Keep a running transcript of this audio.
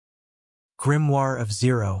Grimoire of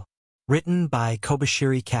Zero, written by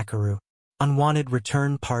Kobayashi Kakeru, Unwanted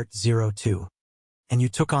Return Part 02. And you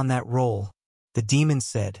took on that role, the demon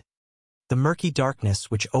said. The murky darkness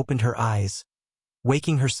which opened her eyes,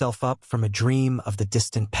 waking herself up from a dream of the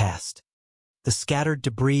distant past. The scattered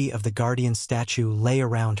debris of the guardian statue lay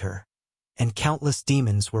around her, and countless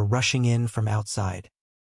demons were rushing in from outside.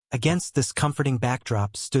 Against this comforting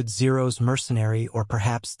backdrop stood Zero's mercenary, or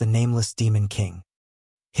perhaps the nameless demon king.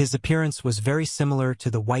 His appearance was very similar to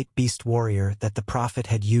the white beast warrior that the prophet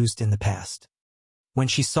had used in the past. When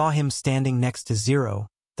she saw him standing next to Zero,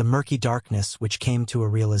 the murky darkness which came to a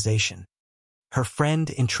realization. Her friend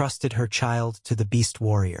entrusted her child to the beast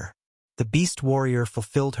warrior. The beast warrior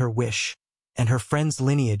fulfilled her wish, and her friend's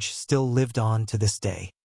lineage still lived on to this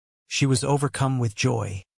day. She was overcome with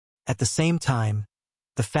joy. At the same time,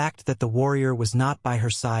 the fact that the warrior was not by her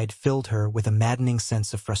side filled her with a maddening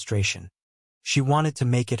sense of frustration. She wanted to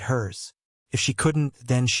make it hers. If she couldn't,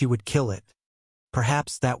 then she would kill it.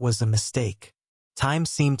 Perhaps that was a mistake. Time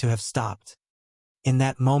seemed to have stopped. In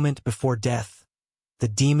that moment before death, the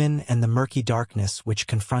demon and the murky darkness which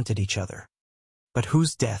confronted each other. But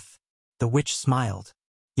whose death? The witch smiled.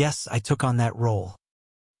 Yes, I took on that role.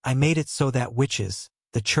 I made it so that witches,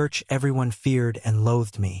 the church, everyone feared and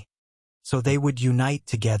loathed me. So they would unite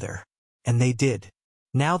together. And they did.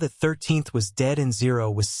 Now that 13th was dead and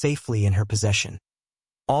Zero was safely in her possession,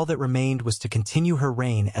 all that remained was to continue her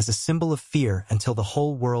reign as a symbol of fear until the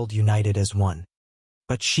whole world united as one.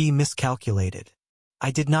 But she miscalculated.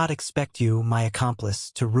 I did not expect you, my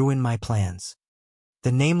accomplice, to ruin my plans.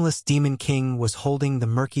 The nameless demon king was holding the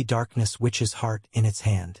murky darkness witch's heart in its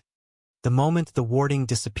hand. The moment the warding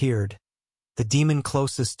disappeared, the demon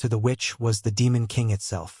closest to the witch was the demon king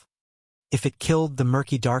itself. If it killed the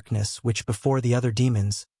murky darkness which before the other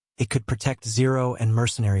demons, it could protect Zero and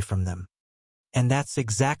mercenary from them. And that's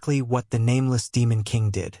exactly what the nameless demon king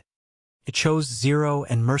did. It chose Zero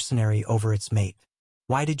and mercenary over its mate.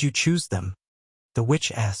 Why did you choose them? The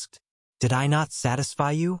witch asked. Did I not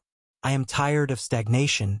satisfy you? I am tired of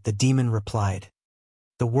stagnation, the demon replied.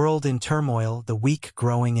 The world in turmoil, the weak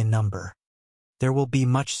growing in number. There will be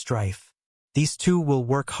much strife. These two will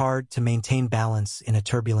work hard to maintain balance in a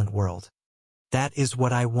turbulent world. That is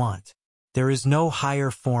what I want. There is no higher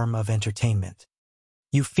form of entertainment.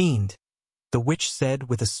 You fiend, the witch said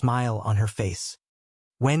with a smile on her face.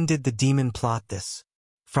 When did the demon plot this?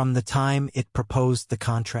 From the time it proposed the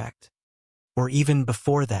contract? Or even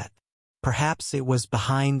before that? Perhaps it was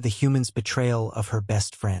behind the human's betrayal of her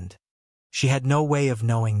best friend. She had no way of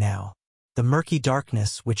knowing now. The murky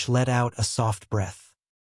darkness which let out a soft breath.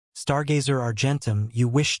 Stargazer Argentum, you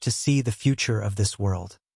wish to see the future of this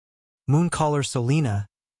world. Mooncaller Solina,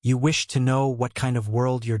 you wish to know what kind of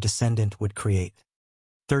world your descendant would create.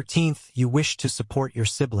 13th, you wish to support your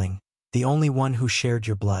sibling, the only one who shared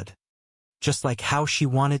your blood. Just like how she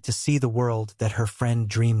wanted to see the world that her friend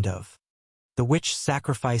dreamed of. The witch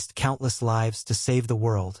sacrificed countless lives to save the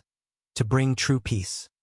world, to bring true peace.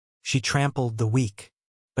 She trampled the weak,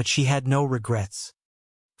 but she had no regrets.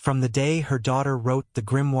 From the day her daughter wrote the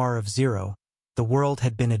Grimoire of Zero, the world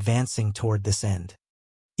had been advancing toward this end.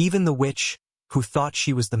 Even the witch, who thought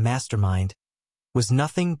she was the mastermind, was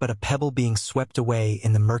nothing but a pebble being swept away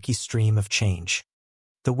in the murky stream of change.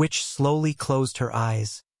 The witch slowly closed her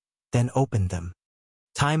eyes, then opened them.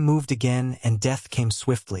 Time moved again and death came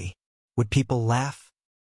swiftly. Would people laugh?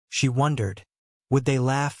 She wondered. Would they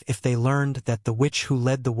laugh if they learned that the witch who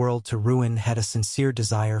led the world to ruin had a sincere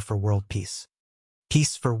desire for world peace?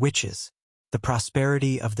 Peace for witches, the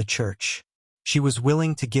prosperity of the church. She was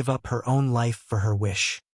willing to give up her own life for her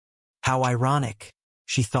wish. How ironic,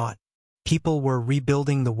 she thought. People were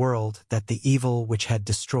rebuilding the world that the evil which had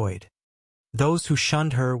destroyed. Those who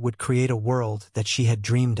shunned her would create a world that she had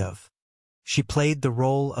dreamed of. She played the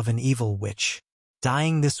role of an evil witch.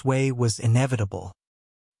 Dying this way was inevitable.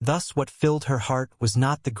 Thus what filled her heart was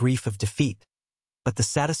not the grief of defeat, but the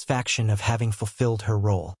satisfaction of having fulfilled her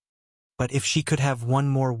role. But if she could have one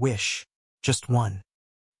more wish, just one.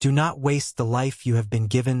 Do not waste the life you have been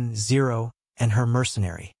given, Zero and her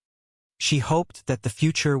mercenary. She hoped that the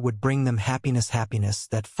future would bring them happiness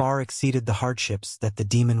that far exceeded the hardships that the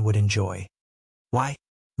demon would enjoy. Why?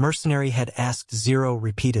 Mercenary had asked Zero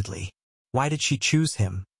repeatedly. Why did she choose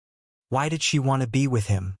him? Why did she want to be with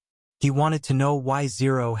him? He wanted to know why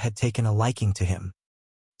Zero had taken a liking to him.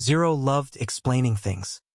 Zero loved explaining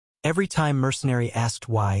things. Every time Mercenary asked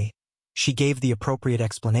why, she gave the appropriate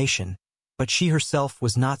explanation, but she herself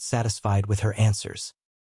was not satisfied with her answers.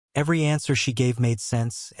 Every answer she gave made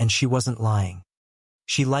sense, and she wasn't lying.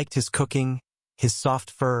 She liked his cooking, his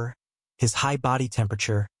soft fur, his high body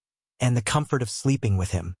temperature, and the comfort of sleeping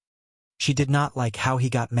with him. She did not like how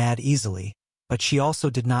he got mad easily, but she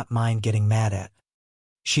also did not mind getting mad at.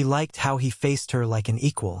 She liked how he faced her like an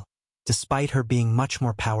equal, despite her being much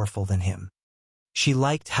more powerful than him. She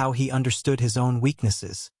liked how he understood his own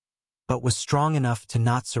weaknesses, but was strong enough to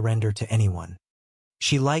not surrender to anyone.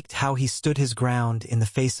 She liked how he stood his ground in the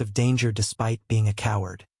face of danger despite being a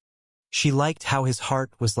coward. She liked how his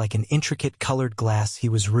heart was like an intricate colored glass. He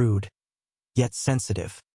was rude, yet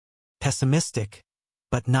sensitive. Pessimistic,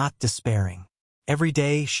 but not despairing. Every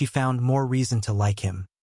day she found more reason to like him.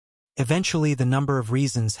 Eventually the number of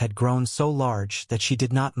reasons had grown so large that she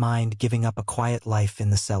did not mind giving up a quiet life in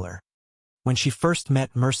the cellar. When she first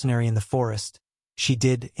met Mercenary in the forest, she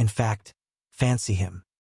did, in fact, fancy him.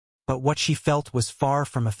 But what she felt was far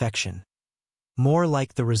from affection, more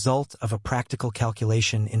like the result of a practical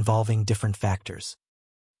calculation involving different factors.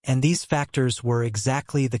 And these factors were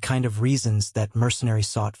exactly the kind of reasons that Mercenary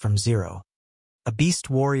sought from Zero. A beast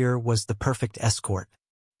warrior was the perfect escort.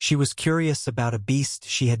 She was curious about a beast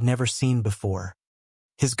she had never seen before.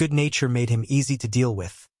 His good nature made him easy to deal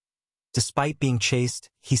with. Despite being chased,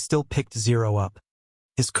 he still picked Zero up.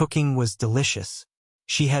 His cooking was delicious.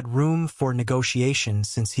 She had room for negotiation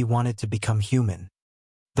since he wanted to become human.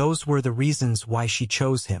 Those were the reasons why she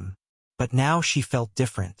chose him. But now she felt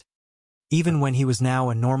different. Even when he was now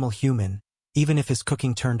a normal human, even if his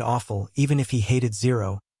cooking turned awful, even if he hated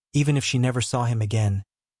Zero, even if she never saw him again,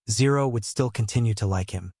 Zero would still continue to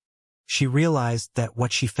like him. She realized that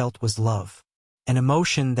what she felt was love, an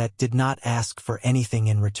emotion that did not ask for anything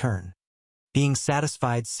in return. Being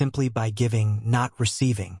satisfied simply by giving, not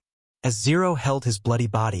receiving. As Zero held his bloody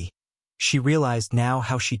body, she realized now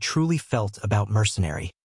how she truly felt about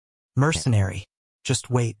Mercenary. Mercenary, just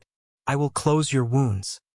wait. I will close your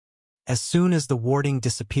wounds. As soon as the warding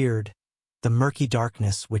disappeared, the murky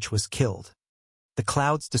darkness which was killed. The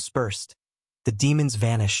clouds dispersed, the demons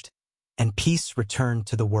vanished, and peace returned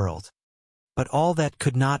to the world. But all that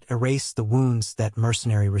could not erase the wounds that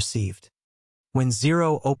Mercenary received. When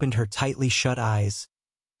Zero opened her tightly shut eyes,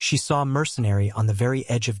 she saw Mercenary on the very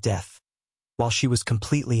edge of death, while she was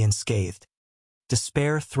completely unscathed.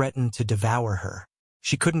 Despair threatened to devour her.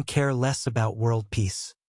 She couldn't care less about world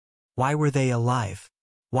peace. Why were they alive?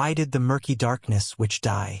 Why did the murky darkness which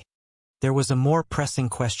die? There was a more pressing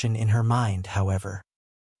question in her mind, however.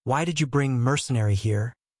 Why did you bring Mercenary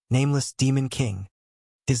here, nameless Demon King?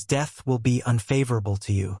 His death will be unfavorable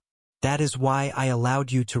to you. That is why I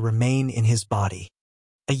allowed you to remain in his body.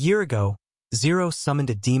 A year ago, Zero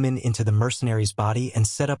summoned a demon into the Mercenary's body and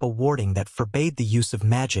set up a warding that forbade the use of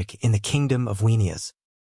magic in the kingdom of Wenias.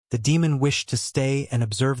 The demon wished to stay and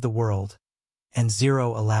observe the world, and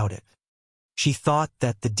Zero allowed it. She thought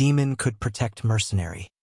that the demon could protect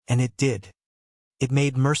Mercenary, and it did. It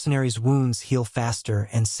made Mercenary's wounds heal faster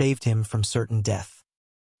and saved him from certain death.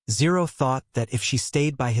 Zero thought that if she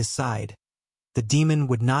stayed by his side, the demon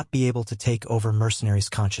would not be able to take over Mercenary's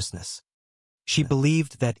consciousness. She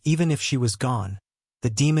believed that even if she was gone, the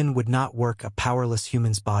demon would not work a powerless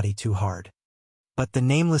human's body too hard. But the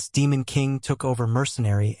nameless Demon King took over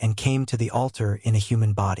Mercenary and came to the altar in a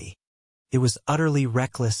human body. It was utterly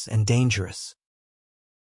reckless and dangerous.